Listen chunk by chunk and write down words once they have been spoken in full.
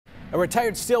A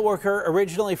retired steelworker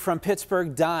originally from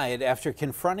Pittsburgh died after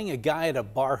confronting a guy at a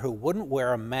bar who wouldn't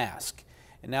wear a mask.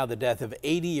 And now the death of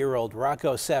 80-year-old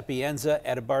Rocco Sapienza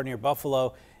at a bar near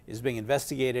Buffalo is being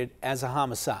investigated as a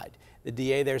homicide. The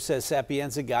DA there says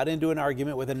Sapienza got into an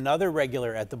argument with another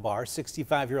regular at the bar,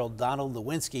 65-year-old Donald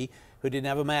Lewinsky, who didn't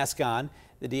have a mask on.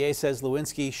 The DA says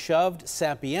Lewinsky shoved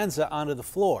Sapienza onto the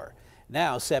floor.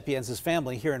 Now Sapienza's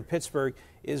family here in Pittsburgh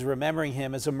is remembering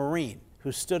him as a Marine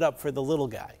who stood up for the little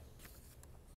guy.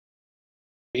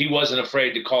 He wasn't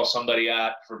afraid to call somebody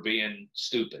out for being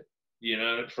stupid,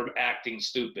 for acting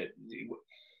stupid.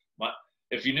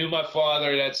 If you knew my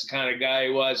father, that's the kind of guy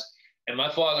he was. And my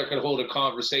father could hold a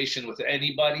conversation with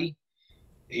anybody.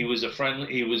 He was a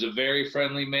very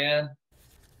friendly man.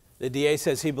 The DA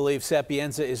says he believes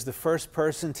Sapienza is the first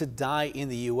person to die in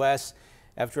the U.S.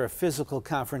 after a physical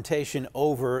confrontation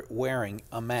over wearing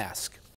a mask.